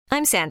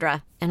I'm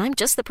Sandra, and I'm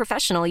just the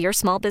professional your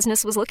small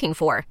business was looking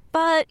for.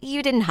 But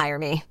you didn't hire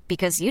me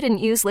because you didn't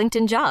use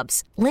LinkedIn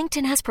Jobs.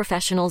 LinkedIn has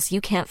professionals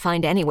you can't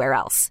find anywhere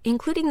else,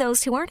 including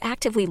those who aren't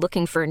actively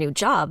looking for a new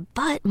job,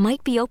 but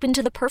might be open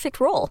to the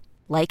perfect role,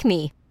 like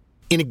me.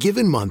 In a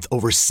given month,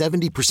 over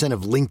 70%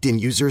 of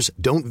LinkedIn users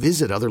don't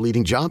visit other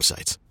leading job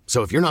sites.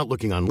 So if you're not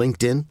looking on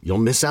LinkedIn, you'll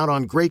miss out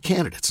on great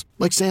candidates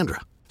like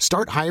Sandra.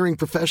 Start hiring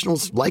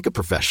professionals like a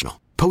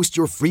professional. Post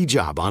your free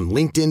job on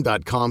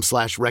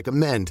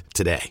linkedin.com/recommend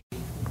today.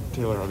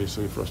 Taylor,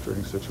 obviously a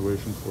frustrating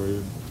situation for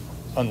you.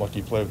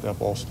 Unlucky play with that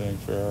ball staying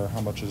fair.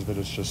 How much of it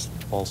is just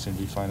the ball seem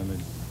to be finding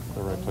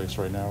the right place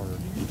right now, or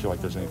do you feel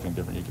like there's anything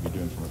different you could be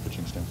doing from a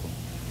pitching standpoint?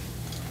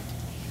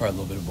 Probably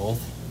a little bit of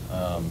both.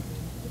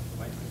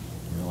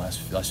 The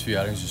last few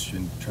outings, just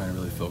been trying to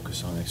really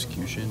focus on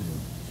execution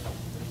and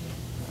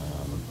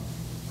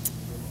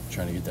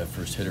trying to get that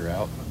first hitter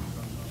out.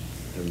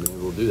 Haven't been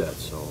able to do that,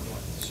 so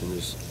as soon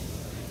as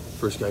the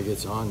first guy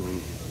gets on,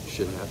 then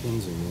shit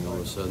happens, and then all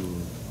of a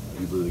sudden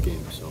you blew the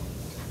game. So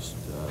just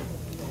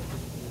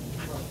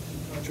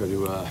try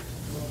to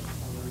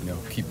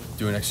keep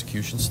doing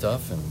execution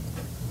stuff, and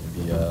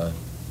maybe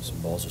some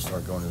balls will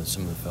start going to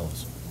some of the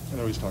fellas. I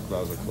know he's talked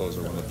about as a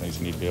closer, one of the things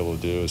you need to be able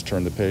to do is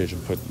turn the page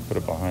and put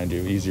it behind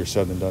you. Easier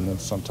said than done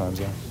sometimes,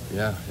 yeah.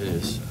 Yeah, it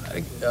is.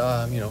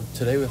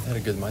 Today we've had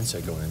a good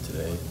mindset going in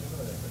today.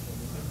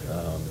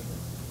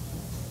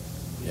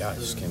 I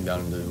just came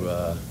down to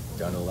the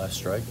last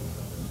strike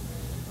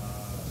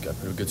and got a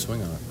pretty good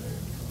swing on it.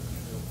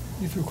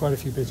 You threw quite a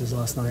few pitches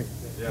last night.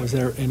 Yeah. Was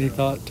there any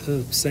thought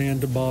to saying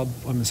to Bob,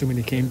 I'm assuming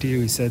he came to you,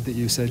 he said that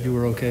you said you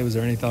were okay. Was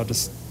there any thought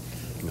to,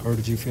 or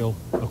did you feel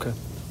okay?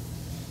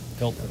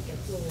 Felt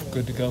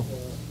good to go?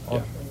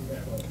 Yeah.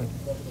 Okay.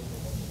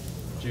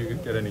 Did you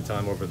get any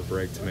time over the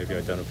break to maybe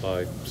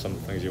identify some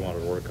of the things you wanted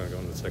to work on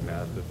going into the second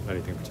half? If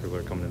anything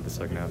particular coming into the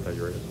second half that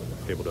you were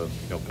able to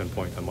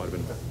pinpoint that might have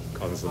been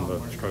causing some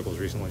of the struggles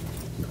recently?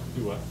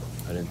 No.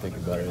 I didn't think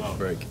about it at the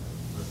break.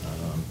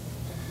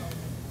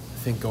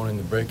 I think going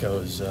into the break I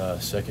was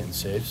second in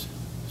saves,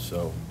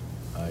 so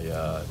I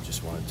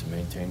just wanted to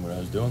maintain what I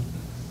was doing.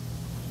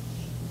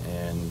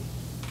 And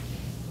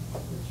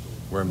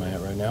where am I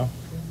at right now?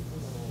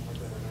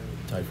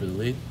 Tied for the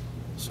lead.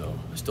 So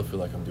I still feel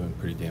like I'm doing a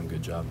pretty damn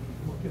good job.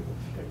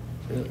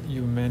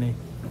 You and Manny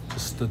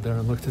just stood there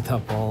and looked at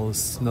that ball.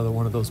 It's another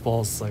one of those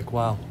balls. It's like,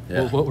 wow.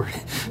 Yeah. What were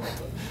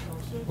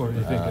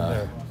you thinking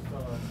there?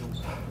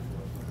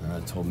 I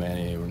told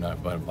Manny we're not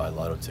about to buy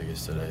lotto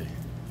tickets today.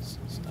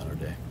 It's not our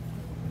day.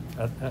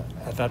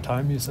 At that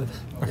time, you said?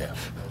 Yeah.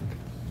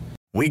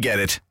 We get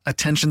it.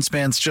 Attention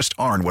spans just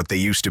aren't what they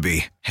used to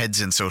be. Heads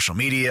in social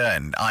media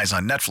and eyes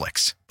on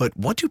Netflix. But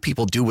what do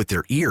people do with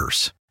their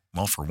ears?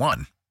 Well, for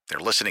one, they're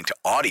listening to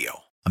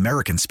audio.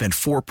 Americans spend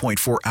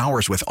 4.4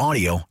 hours with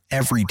audio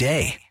every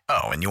day.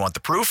 Oh, and you want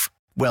the proof?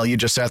 Well, you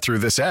just sat through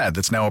this ad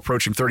that's now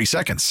approaching 30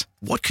 seconds.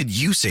 What could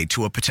you say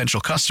to a potential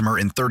customer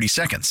in 30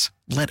 seconds?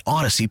 Let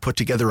Odyssey put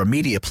together a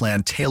media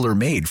plan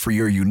tailor-made for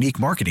your unique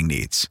marketing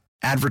needs.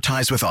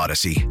 Advertise with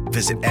Odyssey.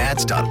 Visit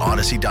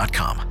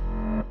ads.odyssey.com.